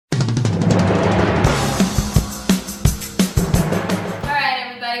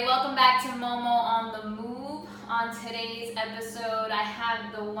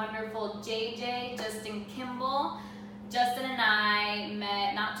have the wonderful JJ, Justin Kimball. Justin and I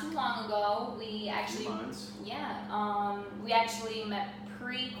met not too long ago. We actually, 2 months. we actually met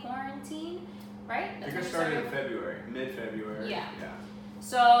pre-quarantine, right? I think I started in February, mid-February. Yeah. Yeah.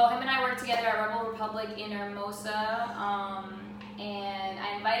 So him and I worked together at Rebel Republic in Hermosa, and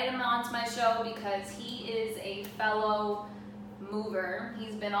I invited him onto my show because he is a fellow mover.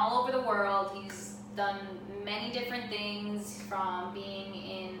 He's been all over the world. He's done many different things, from being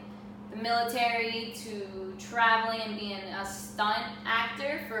in the military to traveling and being a stunt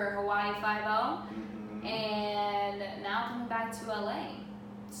actor for Hawaii Five-0, and now coming back to LA.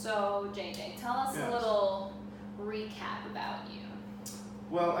 So JJ, tell us a little recap about you.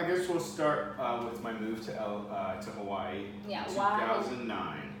 Well, I guess we'll start with my move to Hawaii. Yeah,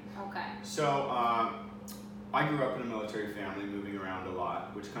 2009. Okay. So I grew up in a military family, moving around a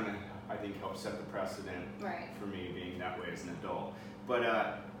lot, which kind of, I think, helped set the precedent for me being that way as an adult.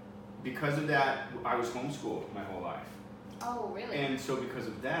 But because of that, I was homeschooled my whole life. Oh, really? And so because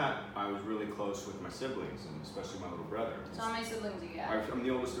of that, I was really close with my siblings, and especially my little brother. So how many siblings do you have? I'm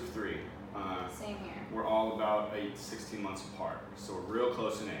the oldest of 3. Same here. We're all about 16 months apart, so we're real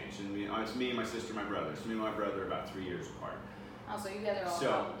close in age. And it's me, my sister, my brother. So me and my brother are about 3 years apart. Oh, so you guys are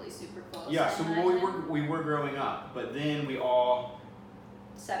all probably super close. Yeah, so we were growing up, but then we all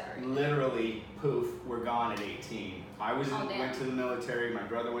separated. Literally, poof, we're gone at 18. I went to the military, my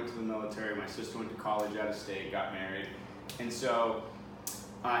brother went to the military, my sister went to college out of state, got married. And so,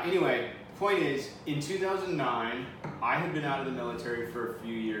 anyway, point is, in 2009, I had been out of the military for a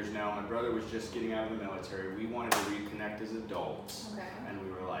few years now. My brother was just getting out of the military. We wanted to reconnect as adults. Okay. And we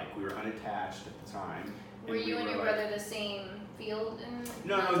were unattached at the time. Were you and your brother the same field in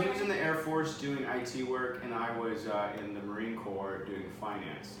No, he was in the Air Force doing IT work, and I was in the Marine Corps doing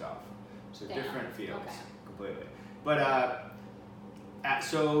finance stuff. So different fields, completely. But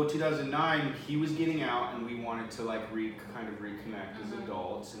so 2009, he was getting out, and we wanted to kind of reconnect as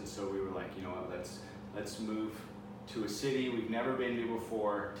adults, and so we were like, you know what, let's move to a city we've never been to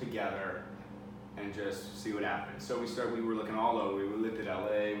before together, and just see what happens. So we were looking all over. We looked at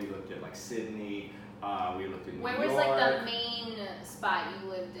LA, we looked at Sydney, we looked at New York. Where was the main spot you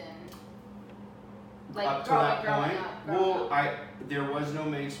lived in? Up to that point, there was no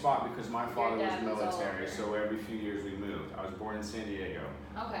main spot because my father was military, so every few years we moved. I was born in San Diego.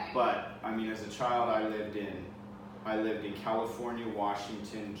 Okay. But I mean, as a child, I lived in California,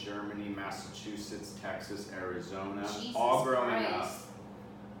 Washington, Germany, Massachusetts, Texas, Arizona, all growing up.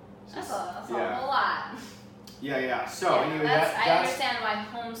 That's a whole lot. Yeah. So anyway, I understand why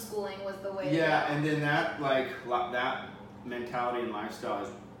homeschooling was the way. Yeah, and then that mentality and lifestyle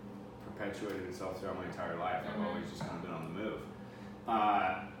has perpetuated itself throughout my entire life. I've always just kind of been on the move.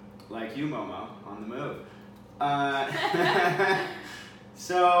 Like you, Momo, on the move.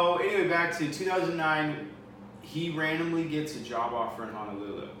 So anyway, back to 2009, he randomly gets a job offer in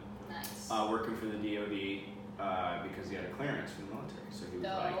Honolulu. Nice. Working for the DOD because he had a clearance from the military. So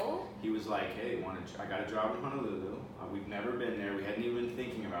he was like, hey, I got a job in Honolulu. We've never been there. We hadn't even been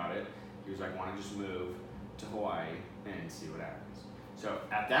thinking about it. He was like, want to just move to Hawaii and see what happens. So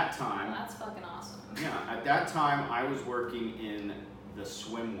at that time, that's fucking awesome. Yeah, at that time I was working in the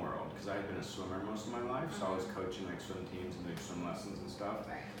swim world because I had been a swimmer most of my life. So I was coaching swim teams and doing swim lessons and stuff.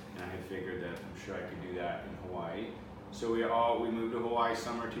 Right. And I had figured that I'm sure I could do that in Hawaii. So we moved to Hawaii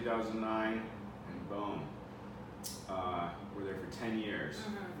summer 2009, and boom, we're there for 10 years,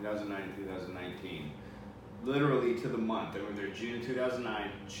 2009 to 2019. Literally to the month. I moved there June of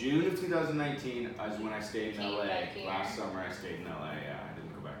 2009. June of 2019 is when I stayed in LA. Last summer I stayed in LA. Yeah, I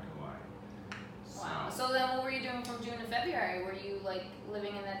didn't go back to Hawaii. Wow. So then what were you doing from June to February? Were you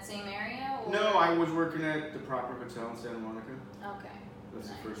living in that same area? Or? No, I was working at the Proper Hotel in Santa Monica. Okay. That's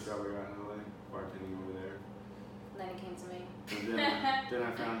the first job I got in LA, bartending over there. And then it came to me. And then I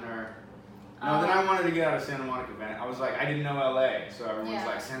found her. No, then I wanted to get out of Santa Monica, Venice. I was like, I didn't know LA, so everyone's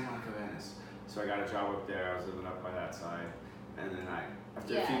like, Santa Monica, Venice. So I got a job up there. I was living up by that side, and then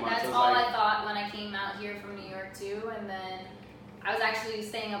after a few months, that's all I thought when I came out here from New York too. And then I was actually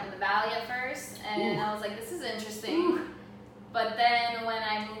staying up in the valley at first, and I was like, this is interesting. But then when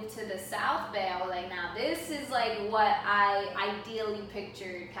I moved to the South Bay, I was like, now this is what I ideally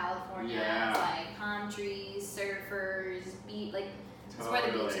pictured California as, palm trees, surfers, beach, it's where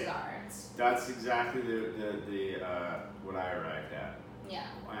the beaches are. That's exactly the what I arrived at. Yeah.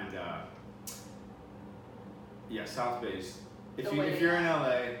 And South Bay's. If you're in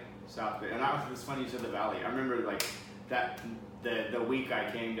LA, South Bay, and it's funny you said the Valley. I remember that the week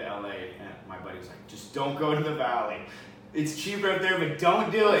I came to LA, and my buddy was like, just don't go to the Valley. it's cheaper up there, but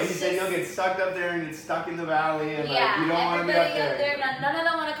don't do it. He said you'll get stuck up there and get stuck in the valley, and like you don't want to be up there. None of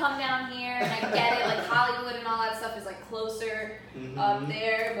them want to come down here, and I get it. Like Hollywood and all that stuff is like closer up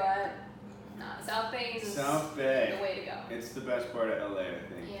there, but no, South Bay is the way to go. It's the best part of LA, I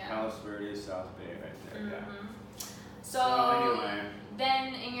think. Yeah. Palos Verdes, South Bay, right there. Yeah. So anyway,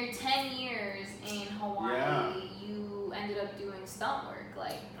 then in your 10 years in Hawaii, you ended up doing stunt work.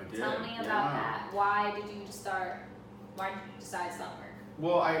 Like, tell me about that. Why did you decide stunt work?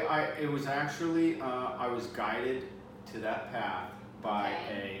 Well, it was actually I was guided to that path by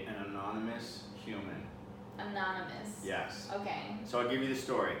an anonymous human. Anonymous. Yes. Okay. So I'll give you the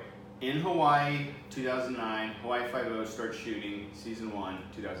story. In Hawaii, 2009, Hawaii Five-0 starts shooting season 1,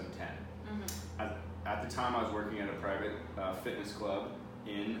 2010. At the time, I was working at a private fitness club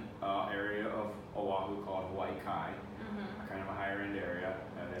in an area of Oahu called Hawaii Kai, kind of a higher end area.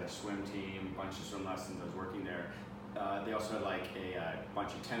 They had a swim team, a bunch of swim lessons. I was working there. They also had like a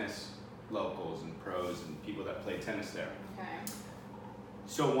bunch of tennis locals and pros and people that played tennis there. Okay.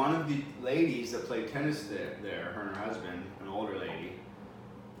 So one of the ladies that played tennis there, her and her husband, an older lady,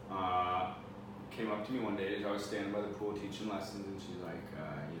 came up to me one day as I was standing by the pool teaching lessons, and she's like,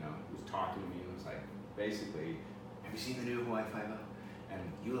 was talking to me and was like, basically, have you seen the new Hawaii Five-0? And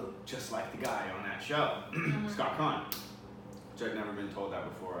you look just like the guy on that show, Scott Conn. Which I'd never been told that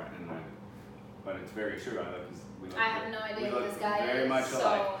before, but it's very true. I have no idea who this guy is. Very much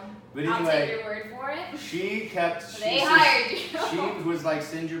alike. But I'll anyway, take your word for it. She hired you. She was like,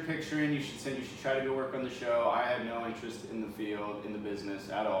 send your picture in. You should try to go work on the show. I had no interest in the field, in the business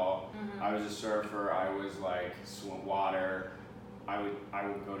at all. I was a surfer. I was like swim water. I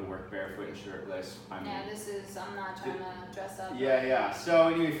would go to work barefoot and shirtless. I'm not trying to dress up. Yeah. So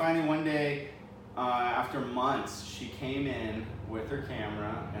anyway, finally one day, after months, she came in with her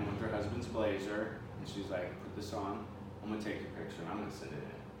camera and with her husband's blazer, and she's like, put this on. I'm gonna take your picture and I'm gonna send it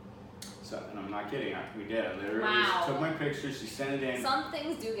in. So, and I'm not kidding. We did. I literally took my picture. She sent it in. Some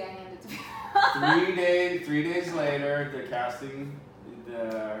things do get handed to me. 3 days later, the casting.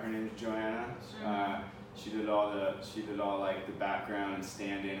 Her name's Joanna. She did all like the background and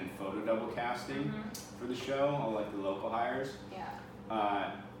stand-in and photo double casting for the show. All like the local hires.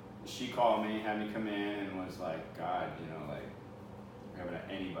 Yeah. She called me, had me come in, and was like, God, like we haven't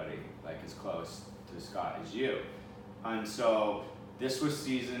had anybody like as close to Scott as you. And so. This was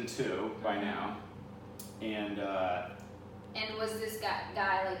season 2 by now, and was this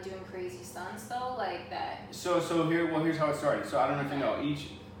guy like doing crazy stunts though, like that? So here's how it started. So I don't know if you know,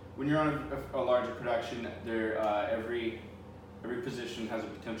 when you're on a larger production, there every position has a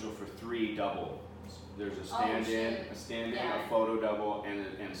potential for 3 doubles. There's a stand-in, a photo double,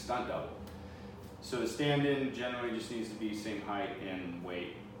 and a stunt double. So the stand-in generally just needs to be same height and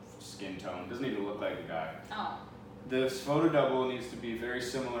weight, skin tone. Doesn't need to look like the guy. Oh. The photo double needs to be very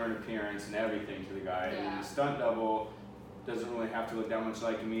similar in appearance and everything to the guy, and the stunt double doesn't really have to look that much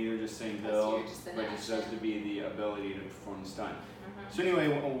like him either, just same build, but just has to be the ability to perform the stunt. So anyway,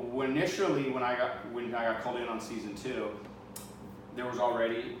 initially when I got called in on season 2, there was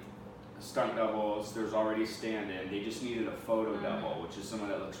already stunt doubles, there was already stand-in. They just needed a photo double, which is someone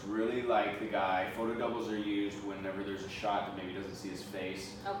that looks really like the guy. Photo doubles are used whenever there's a shot that maybe doesn't see his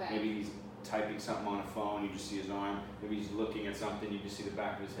face. Okay. Maybe he's typing something on a phone, you just see his arm. Maybe he's looking at something, you just see the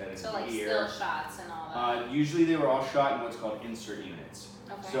back of his head and his ear. So like still shots and all that? Usually they were all shot in what's called insert units.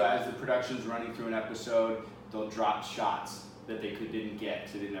 Okay. So as the production's running through an episode, they'll drop shots that they didn't get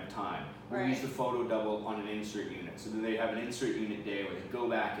because they didn't have time. We use the photo double on an insert unit. So then they have an insert unit day where they go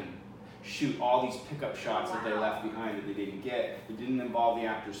back and shoot all these pickup shots that they left behind that they didn't get. It didn't involve the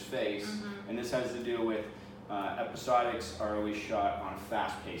actor's face. And this has to do with episodics are always shot on a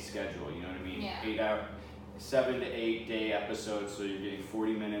fast-paced schedule, you know what I mean? Yeah. 7 to 8 day episodes, so you're getting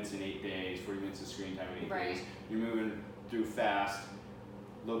 40 minutes in 8 days, 40 minutes of screen time in 8 days. You're moving through fast.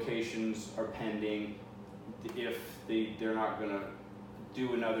 Locations are pending. If they're not going to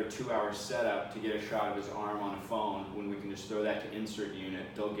do another 2-hour setup to get a shot of his arm on a phone, when we can just throw that to insert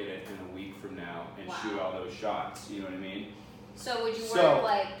unit, they'll get it in a week from now and shoot all those shots, you know what I mean? So would you work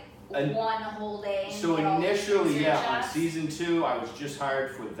like one whole day? So initially, on season 2, I was just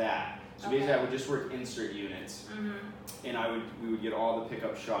hired for that. So basically, I would just work insert units, and we would get all the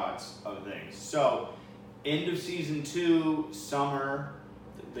pickup shots of things. So, end of season 2, summer,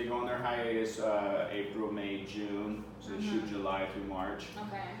 they go on their hiatus, April, May, June. So they shoot July through March.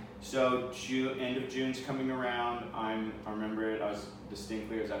 Okay. So end of June's coming around. I remember it. I was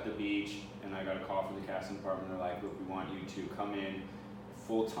at the beach, and I got a call from the casting department. They're like, "Look, we want you to come in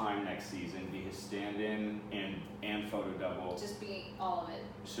full time next season, be his stand-in and photo double. Just be all of it.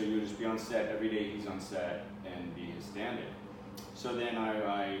 So you'll just be on set every day. He's on set and be his stand-in. So then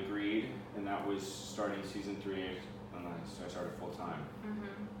I agreed, and that was starting season 3, and so I started full time.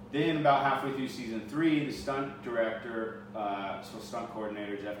 Then about halfway through season 3, the stunt director, stunt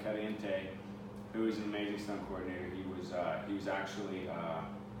coordinator Jeff Caliente, who is an amazing stunt coordinator. He was actually,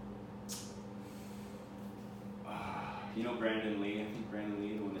 you know Brandon Lee? I think Brandon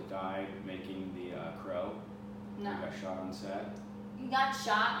Lee, the one that died making the Crow. No. He got shot on set. He got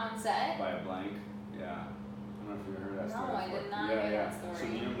shot on set? By a blank. Yeah. I don't know if you heard that story. No, I before. did not hear that story. So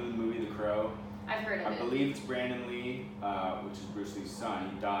you know the movie The Crow? I've heard of I it. believe it's Brandon Lee, which is Bruce Lee's son.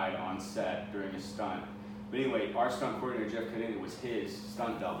 He died on set during a stunt. But anyway, our stunt coordinator, Jeff Cadillac, was his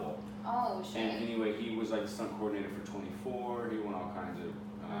stunt double. Oh, shit. And anyway, he was like the stunt coordinator for 24. He won all kinds of,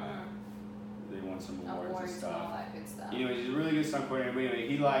 they won some awards and stuff. And all that good stuff. Anyway, he's a really good stunt coordinator. But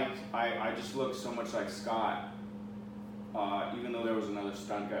anyway, I just looked so much like Scott. Even though there was another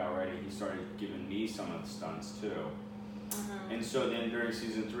stunt guy already, he started giving me some of the stunts too. And so then during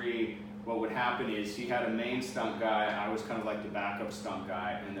season 3, what would happen is he had a main stunt guy, I was kind of like the backup stunt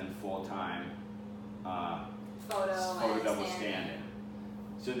guy, and then full-time photo double stand-in.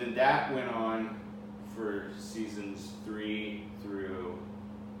 So then that went on for seasons 3 through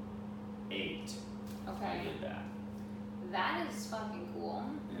 8. Okay. I did that. That is fucking cool.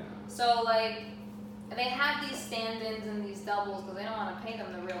 Yeah. So, like, they have these stand-ins and these doubles because they don't want to pay them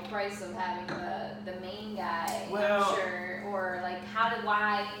the real price of having the main guy, Well, I'm sure. Or, like,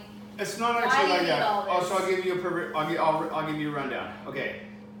 why... It's not Why actually do you like need that. all this? Also, I'll give you I'll give you a rundown. Okay.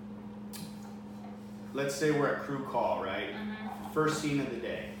 Let's say we're at crew call, right? First scene of the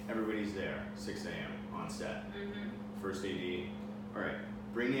day. Everybody's there. 6 a.m. on set. First AD. All right.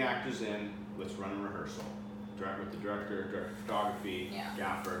 Bring the actors in. Let's run a rehearsal. With the director of photography,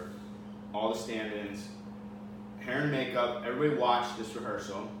 gaffer, all the stand-ins, hair and makeup. Everybody watch this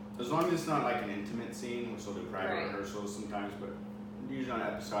rehearsal. As long as it's not like an intimate scene, which they'll do private rehearsals sometimes, but usually on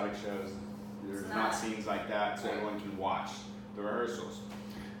episodic shows, there's not scenes like that, so everyone can watch the rehearsals.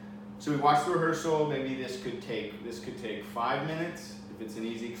 So we watch the rehearsal. Maybe this could take 5 minutes if it's an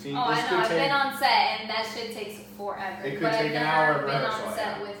easy scene. Oh, this I know. I've been on set, and that shit takes forever. It could take an hour of rehearsal. I've been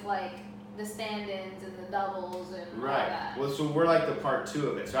on set with like the stand-ins and the doubles and all that. Well, so we're like the part 2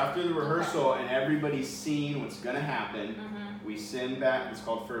 of it. So after the rehearsal and everybody's seen what's gonna happen, we send back. It's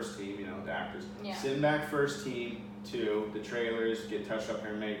called first team. You know, the actors send back first team to the trailers, get touched up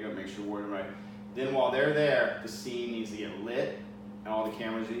hair and makeup, make sure we're right. Then while they're there, the scene needs to get lit, and all the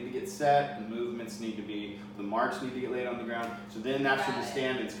cameras need to get set, the movements need to be, the marks need to get laid on the ground. So then that's when the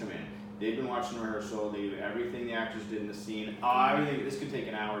stand-ins come in. They've been watching the rehearsal, they do everything the actors did in the scene. Everything, this could take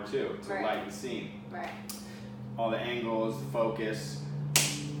an hour too to light the scene. All the angles, the focus.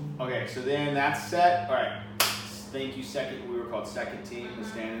 Okay, so then that's set. All right, thank you second, we were called second team, the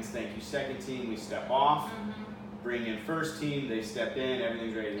stand-ins, thank you second team, we step off. Bring in first team, they step in,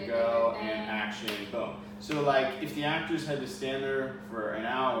 everything's ready to go, and action, boom. So like, if the actors had to stand there for an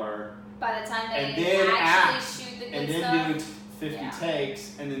hour, by the time they actually shoot the good and then stuff, do 50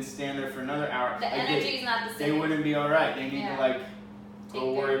 takes, and then stand there for another hour, the energy's not the same. They wouldn't be all right. They need to like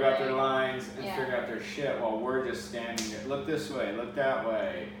go worry about their lines and figure out their shit while we're just standing there. Look this way, look that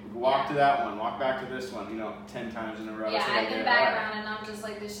way, walk to that one, walk back to this one. 10 times in a row. Yeah, I've been back around and I'm just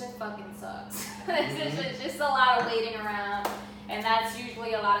like, this shit fucking sucks. It's just a lot of waiting around, and that's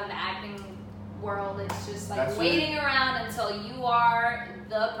usually a lot of the acting world. It's just like that's waiting around until you are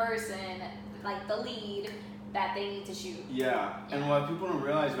the person, like the lead, that they need to shoot. Yeah, and what people don't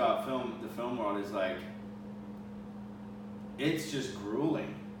realize about the film world is like, it's just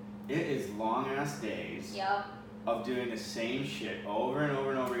grueling. It is long ass days of doing the same shit over and over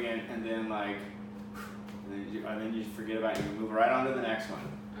and over again, and then like, and then you forget about it, you move right on to the next one.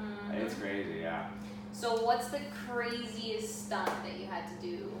 It's crazy, yeah. So what's the craziest stunt that you had to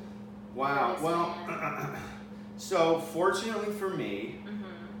do? Wow, well, so fortunately for me,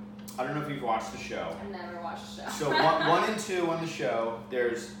 I don't know if you've watched the show. I've never watched the show. So 1 and 2 on the show,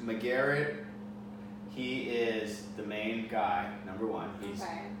 there's McGarrett. He is the main guy, number 1.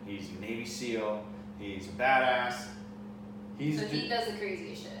 He's a Navy SEAL. He's a badass. So he does the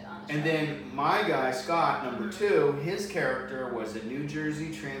craziest shit on the show. And then my guy, Scott, number 2, his character was a New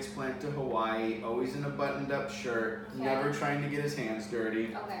Jersey transplant to Hawaii, always in a buttoned-up shirt, never trying to get his hands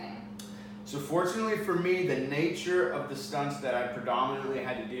dirty. So fortunately for me, the nature of the stunts that I predominantly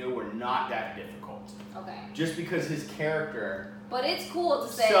had to do were not that difficult. Just because his character... But it's cool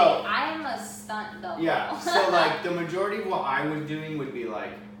to say, I am a stunt double. Yeah, so like the majority of what I was doing would be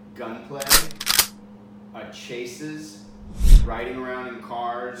like gunplay, chases, riding around in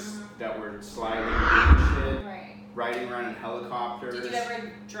cars that were sliding and shit. Right. Riding around in helicopters. Did you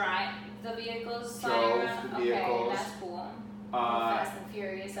ever drive the vehicles? Drove the vehicles. Okay, that's cool. Fast and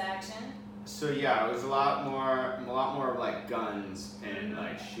Furious action. So yeah, it was a lot more of like guns and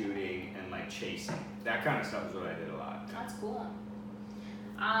like shooting and like chasing. That kind of stuff is what I did a lot. That's cool.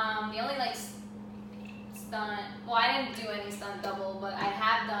 The only like stunt, well, I didn't do any stunt double, but I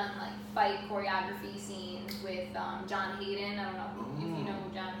have done like fight choreography scenes with John Hayden. I don't know if you know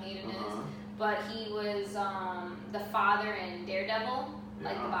who John Hayden is, but he was the father in Daredevil,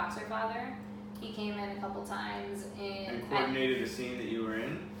 like the boxer father. He came in a couple times and coordinated the scene that you were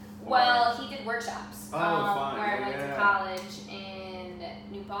in. Well, he did workshops fun. where I went to college in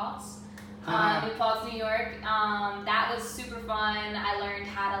New Paltz. New Paltz, New York. That was super fun. I learned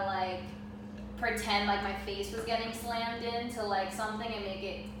how to like pretend like my face was getting slammed into like something and make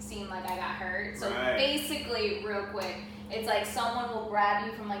it seem like I got hurt. So basically, real quick, it's like someone will grab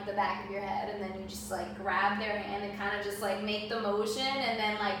you from like the back of your head and then you just like grab their hand and kind of just like make the motion, and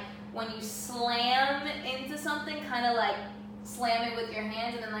then like when you slam into something, kind of like slam it with your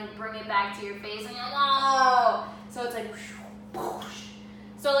hands and then like bring it back to your face and you're like, oh! So it's like, whoosh.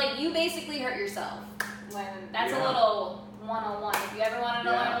 So like you basically hurt yourself. When that's a little 101. If you ever want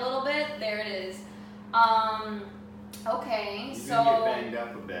to learn a little bit, there it is. Okay, You're so gonna get banged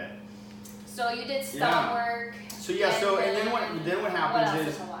up a bit. So you did stunt work. So yeah, and then what happens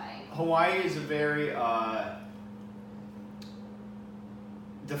is Hawaii is a very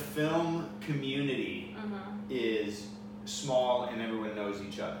the film community is small and everyone knows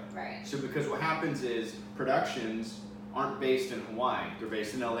each other. Right. So because what happens is productions aren't based in Hawaii, they're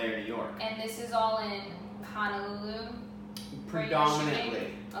based in LA or New York. And this is all in Honolulu?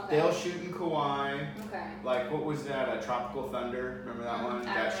 Predominantly. Okay. They'll shoot in Kauai. Okay. Like, what was that? Tropical Thunder? Remember that one?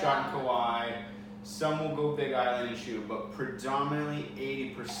 That remember shot in Kauai. Some will go Big Island and shoot, but predominantly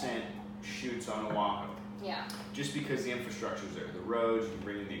 80% shoots on Oahu. Yeah. Just because the infrastructure's there. The roads, you can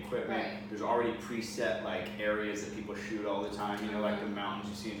bring in the equipment. Right. There's already preset like areas that people shoot all the time. You know, like the mountains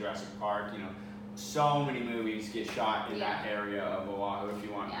you see in Jurassic Park. You know, so many movies get shot in that area of Oahu if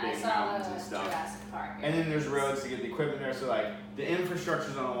you want big mountains and stuff. Jurassic Park. And then there's roads to get the equipment there. So like the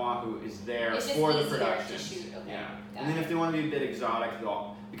infrastructure's on Oahu is there it's for the easier production. To shoot. Okay. Yeah. And then if they want to be a bit exotic,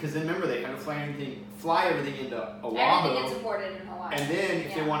 because then remember they kind of fly everything into Oahu. Everything gets imported in Hawaii. And then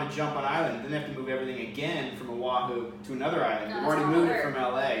if they want to jump on island, then they have to move everything again from Oahu to another island. No, They've already moved it from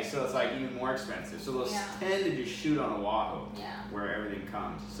LA, so it's like even more expensive. So they'll tend to just shoot on Oahu, where everything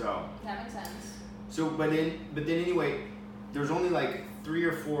comes. So that makes sense. So, but then anyway, there's only like 3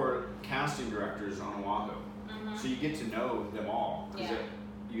 or 4 casting directors on Oahu, so you get to know them all.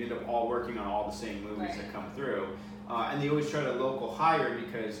 You end up all working on all the same movies that come through, and they always try to local hire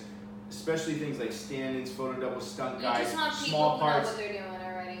because, especially things like stand-ins, photo doubles, stunt guys, just want small people parts. To know what they're doing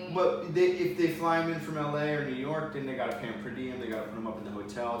already. But if they fly them in from LA or New York, then they got to pay them per diem. They got to put them up in the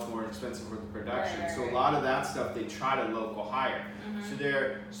hotel. It's more expensive for the production. So a lot of that stuff they try to local hire.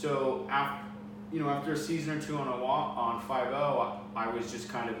 So after a season or 2 on 5-0, I was just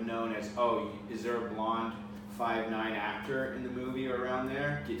kind of known as, is there a blonde 5'9" actor in the movie or around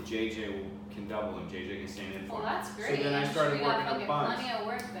there? Get JJ can double him. JJ can stand in for him. Well, that's great. So then I started working on bunch. Plenty of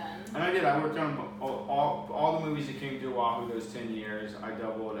work then. And I did. I worked on all the movies that came through Oahu those 10 years. I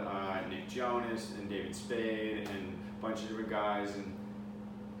doubled Nick Jonas and David Spade and a bunch of different guys, and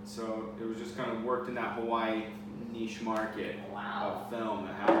so it was just kind of worked in that Hawaii niche market of film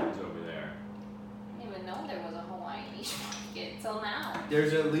that happens over there. I didn't even know there was a Hawaii niche market till now.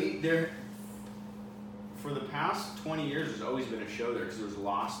 There's for the past 20 years, there's always been a show there because there was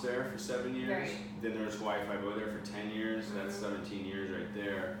Lost there for 7 years. Right. Then there was Hawaii 5-0 there for 10 years. That's 17 years right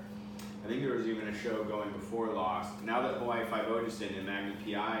there. I think there was even a show going before Lost. Now that Hawaii 5-0 just ended, Magnum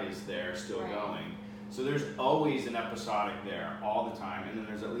PI is there, still going. So there's always an episodic there all the time, and then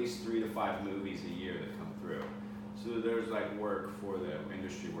there's at least 3 to 5 movies a year that come through. So there's like work for the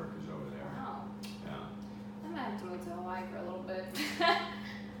industry workers over there. Wow. Yeah. I might have to move to Hawaii for a little bit.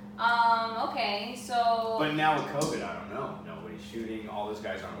 Okay, so. But now with COVID, I don't know. Nobody's shooting. All those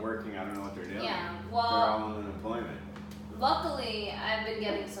guys aren't working. I don't know what they're doing. Yeah, well. They're all in unemployment. Luckily, I've been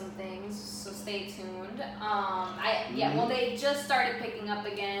getting some things, so stay tuned. Well, they just started picking up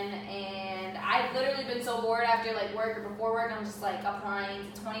again, and I've literally been so bored after like work or before work. I'm just like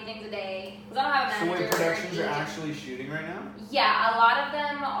applying to 20 things a day because I don't have a manager. So wait, productions are actually shooting right now? Yeah, a lot of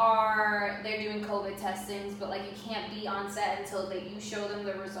them they're doing COVID testings, but like you can't be on set until you show them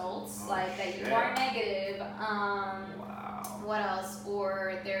the results, that you are negative. Wow. What else?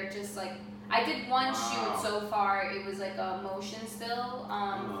 Or they're just like. I did one shoot so far. It was like a motion still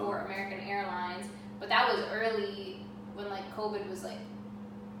for American Airlines, but that was early when like COVID was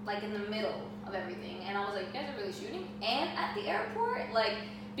like in the middle of everything, and I was like, you guys are really shooting and at the airport, like,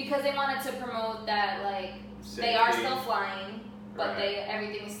 because they wanted to promote that like Safety. they are still flying, but Right.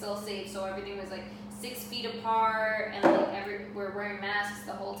 everything is still safe, so everything was like 6 feet apart, and like we're wearing masks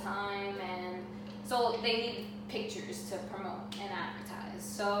the whole time, and so they need pictures to promote and advertise.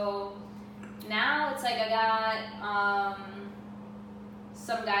 So now it's like I got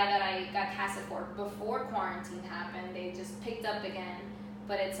some guy that I got casted for before quarantine happened. They just picked up again,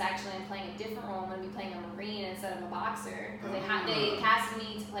 but it's actually I'm playing a different role. I'm gonna be playing a Marine instead of a boxer, because they casted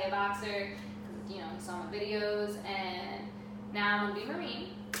me to play a boxer, because you saw my videos, and now I'm gonna be Marine.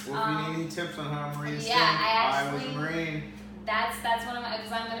 Well, if you need any tips on how Marines yeah, think, I was actually- a Marine. That's one of my,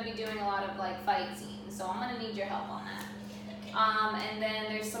 because I'm gonna be doing a lot of like fight scenes, so I'm gonna need your help on that. And then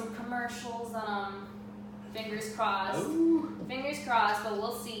there's some commercials that fingers crossed. Ooh. Fingers crossed, but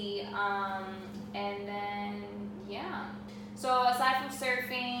we'll see. And then yeah. So aside from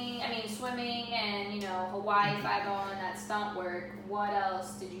swimming, and Hawaii 5-0 and that stunt work, what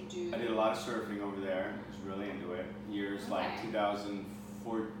else did you do? I did a lot of surfing over there. I was really into it. Years like Okay.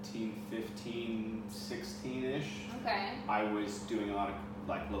 2014, 15, 16-ish. Okay. I was doing a lot of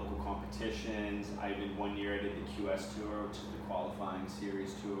like local competitions. I did 1 year, I did the QS tour, which is the qualifying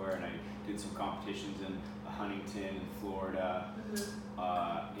series tour, and I did some competitions in Huntington in Florida,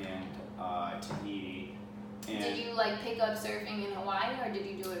 and Tahiti. And Did you like pick up surfing in Hawaii, or did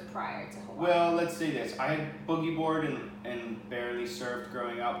you do it prior to Hawaii? well, let's say this. I had boogie board and barely surfed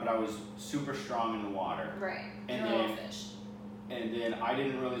growing up, but I was super strong in the water. Right. And You're a little then- fish. And then I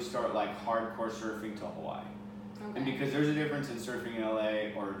didn't really start like hardcore surfing till Hawaii. Okay. And because there's a difference in surfing in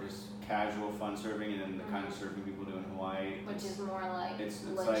LA or just casual fun surfing, and then the kind of surfing people do in Hawaii. Which is more like It's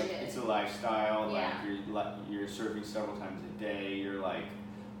legit. like it's a lifestyle. Yeah. Like you're surfing several times a day. You're like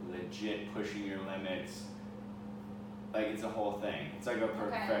legit pushing your limits. Like it's a whole thing. It's like a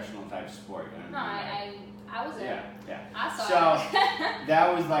professional type sport. You know No, what I mean? I was there. Yeah. I saw So it.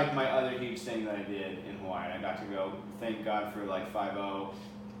 that was like my other huge thing that I did in Hawaii. I got to go. Thank God for like 5-0.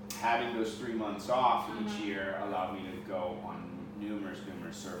 Having those 3 months off each year allowed me to go on numerous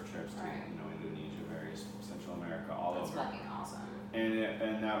surf trips to Right. Indonesia, various Central America, all That's over. fucking awesome.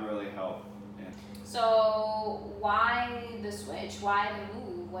 And that really helped. Yeah. So why the switch? Why the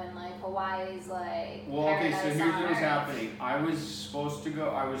move when like Hawaii's like Well, okay, so paradise here's on what was earth? happening. I was supposed to go.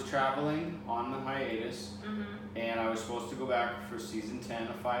 I was traveling on the hiatus, and I was supposed to go back for season 10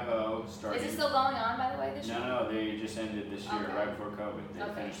 of 5-0. Starting. Is it still going on, by the way, this year? No, they just ended this year, Okay. right before COVID. They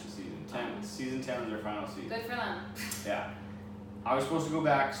Okay. finished the season 10. Season 10 was their final season. Good for them. Yeah. I was supposed to go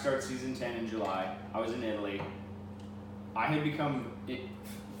back, start season 10 in July. I was in Italy. I had become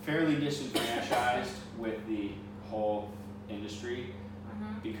fairly disenfranchised with the whole industry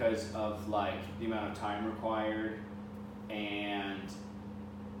because of like the amount of time required, and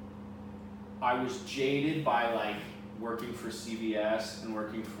I was jaded by like working for CBS and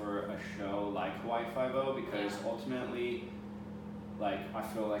working for a show like Hawaii 5-0 because ultimately, like, I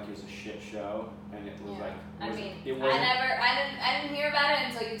feel like it was a shit show, and it was like I mean, it wasn't. I didn't hear about it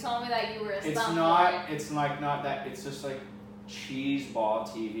until you told me that you were a It's stunt not. boy. It's like not that. It's just like cheese ball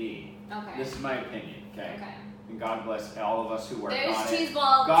TV. Okay. This is my opinion. Okay. Okay. And God bless all of us who worked There's on it.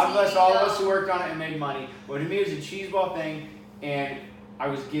 cheeseball. God bless all of TV, us who worked on it and made money. But to me, it was a cheeseball thing, and I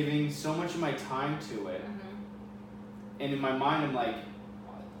was giving so much of my time to it. And in my mind, I'm like,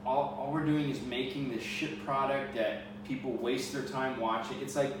 all we're doing is making this shit product that people waste their time watching.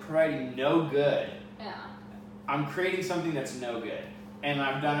 It's like providing no good. Yeah. I'm creating something that's no good. And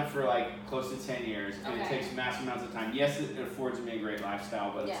I've done it for like close to 10 years, and it Okay. takes massive amounts of time. Yes, it affords me a great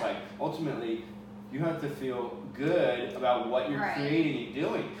lifestyle, but it's Yeah. like ultimately you have to feel good about what you're Right. creating and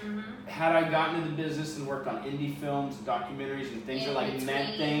doing. Had I gotten into the business and worked on indie films, documentaries, and things In that like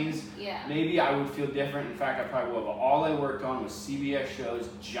meant between. things, Yeah. maybe I would feel different. In fact, I probably would. But all I worked on was CBS shows,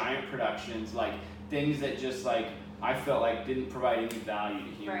 giant productions, like things that just like I felt like didn't provide any value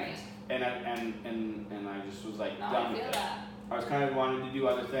to humans. Right. And I just was like No, done I with feel it. that. I was kind of wanting to do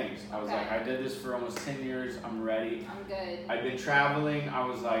other things. I was Okay. like, I did this for almost 10 years. I'm ready. I'm good. I'd been traveling. I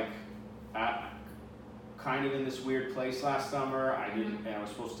was like, kind of in this weird place last summer. I didn't, and I was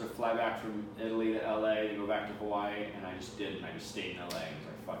supposed to fly back from Italy to LA to go back to Hawaii, and I just didn't. I just stayed in LA. I was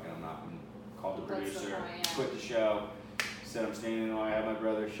like, fuck it, I'm not. And called the What's the producer, point, yeah. quit the show. Said I'm staying in LA. I had my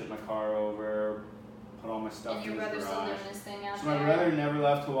brother ship my car over, put all my stuff And in your his brother's still garage. doing this thing out So there? my brother never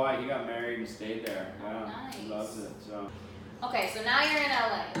left Hawaii. He got married and stayed there. Oh, Yeah, nice. he loves it. So. Okay, so now you're in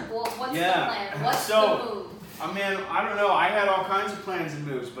LA. Well, what's Yeah. the plan? What's So- the move? I mean, I don't know. I had all kinds of plans and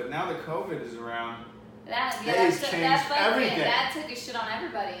moves, but now that COVID is around, That has changed everything. That took a shit on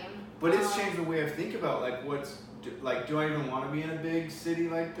everybody. but it's changed the way I think about like what's do I even want to be in a big city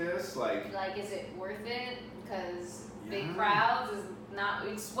like this? Like, is it worth it? Because Yeah. big crowds is not.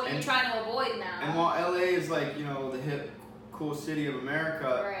 It's what you're And- trying to avoid now. and while LA is like, the hip, cool city of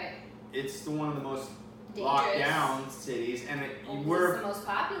America, right. it's one of the most Dangerous. locked down cities, and Well, we're it's the most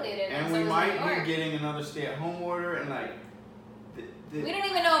populated, and so we is might New York. be getting another stay-at-home order, and like, We don't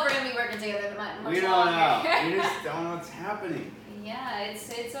even know if we're gonna be working together much we don't longer. know. We just don't know what's happening. Yeah, it's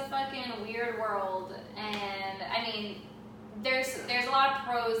a fucking weird world, and I mean, there's a lot of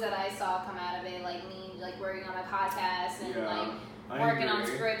pros that I saw come out of it, like me, like working on my podcast and I working on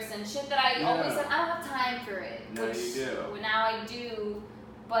agree. scripts and shit that I always said I don't have time for it. Now you do. Well, now I do,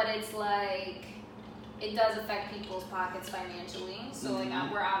 but it's like it does affect people's pockets financially. So like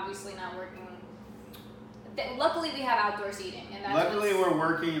Mhm. we're obviously not working. Luckily, we have outdoor seating, and that's Luckily, what's- we're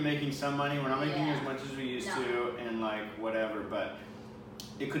working and making some money. We're not making Yeah. as much as we used No. to, and like whatever. But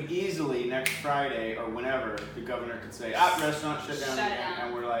it could easily next Friday or whenever the governor could say, restaurant shut down Shut again," down.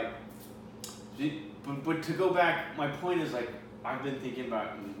 and we're like, but to go back, my point is like I've been thinking about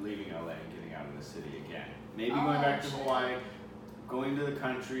leaving LA and getting out of the city again. Maybe Oh, going back to shit. Hawaii, going to the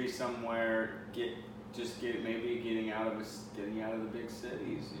country somewhere, getting out of the big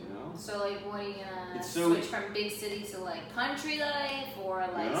cities, So like, what are you gonna It's so- switch from big city to like country life or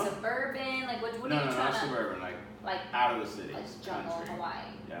like No. suburban? Like, what No, are you no, trying not to suburban, like like? out of the cities, Like jungle country. Hawaii.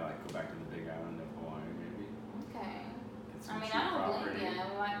 Yeah, like go back to the big island of Hawaii, maybe. Okay. Get I some mean, cheap I don't property. blame you.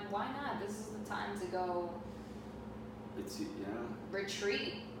 Why not? This is the time to go It's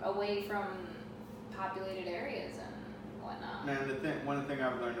retreat away from populated areas and whatnot. man. One thing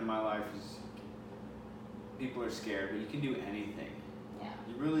I've learned in my life is people are scared, but you can do anything. Yeah.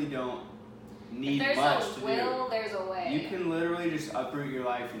 You really don't If need there's much a to will, there's a way. do. You can literally just uproot your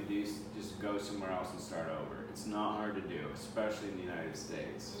life and just go somewhere else and start over. It's not hard to do, especially in the United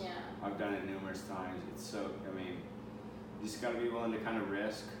States. Yeah. I've done it numerous times. You just gotta be willing to kind of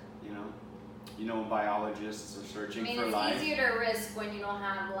risk, biologists are I searching mean, for it's life. easier to risk when you don't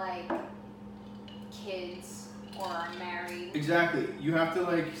have like kids or are married. Exactly. You have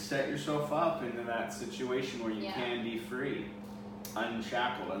to set yourself up into that situation where you Yeah. can be free,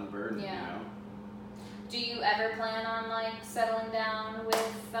 unshackled, unburdened, Yeah. Do you ever plan on settling down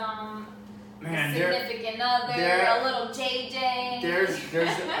with a Man, significant other, there- a little JJ?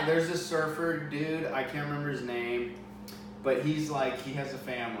 there's a surfer dude, I can't remember his name, but he has a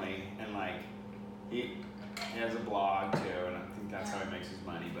family and he has a blog too, and I think that's how he makes his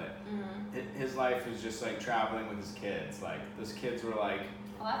money, but Mhm. his life is just traveling with his kids. Those kids were Well,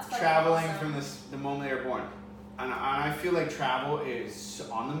 that's fucking traveling awesome. from the moment they were born. And I feel like travel is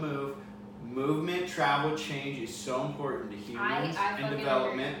on the move. Movement, travel, change is so important to humans I and fucking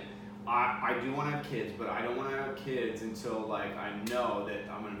development. I do want to have kids, but I don't want to have kids until I know that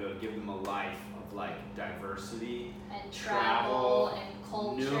I'm going to be able to give them a life of diversity, And travel travel, and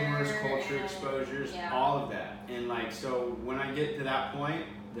culture. numerous culture and- exposures, yeah. all of that. And so when I get to that point,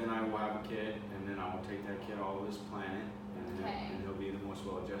 then I will have a kid, and then I will take that kid all over this planet, and, Okay. and he'll be the most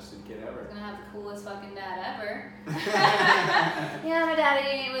well-adjusted kid ever. Gonna have the coolest fucking dad ever. Yeah, my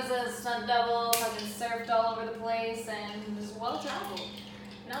daddy was a stunt double, fucking surfed all over the place, and was well traveled.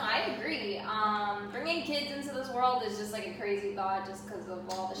 No, I agree. Bringing kids into this world is just a crazy thought, just because of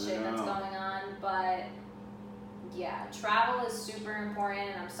all the shit that's Yeah. going on. But yeah, travel is super important,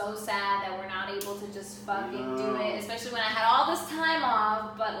 and I'm so sad that we're not able to just fucking do No. it. Especially when I had all this time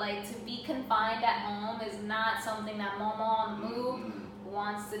off, but to be confined at home is not something that Momo on the move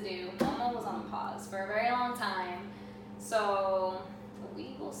wants to do. Momo was on pause for a very long time, so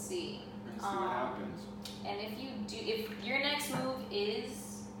we will see. Let's see what happens. And if your next move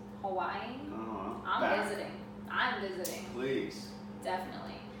is Hawaii, I'm Back. visiting. I'm visiting, Please.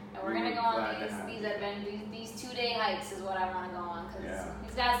 definitely. And we're We gonna would go on glad to have these 2-day hikes is what I want to go on because Yeah.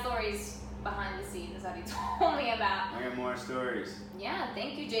 he's got stories behind the scenes that he told me about. I got more stories. Yeah,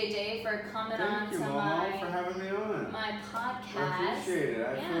 thank you JJ for coming on Thank you, to Momo, for having me on. my I podcast. appreciate it.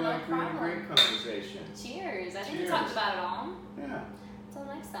 I Yeah, feel no like we had a problem. great conversation. Cheers. I think we Cheers. talked about it all. Yeah. Until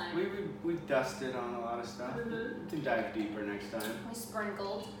next time. We dusted on a lot of stuff. Mhm. We can dive deeper next time. We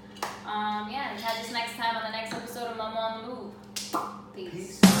sprinkled. Yeah, and catch us next time on the next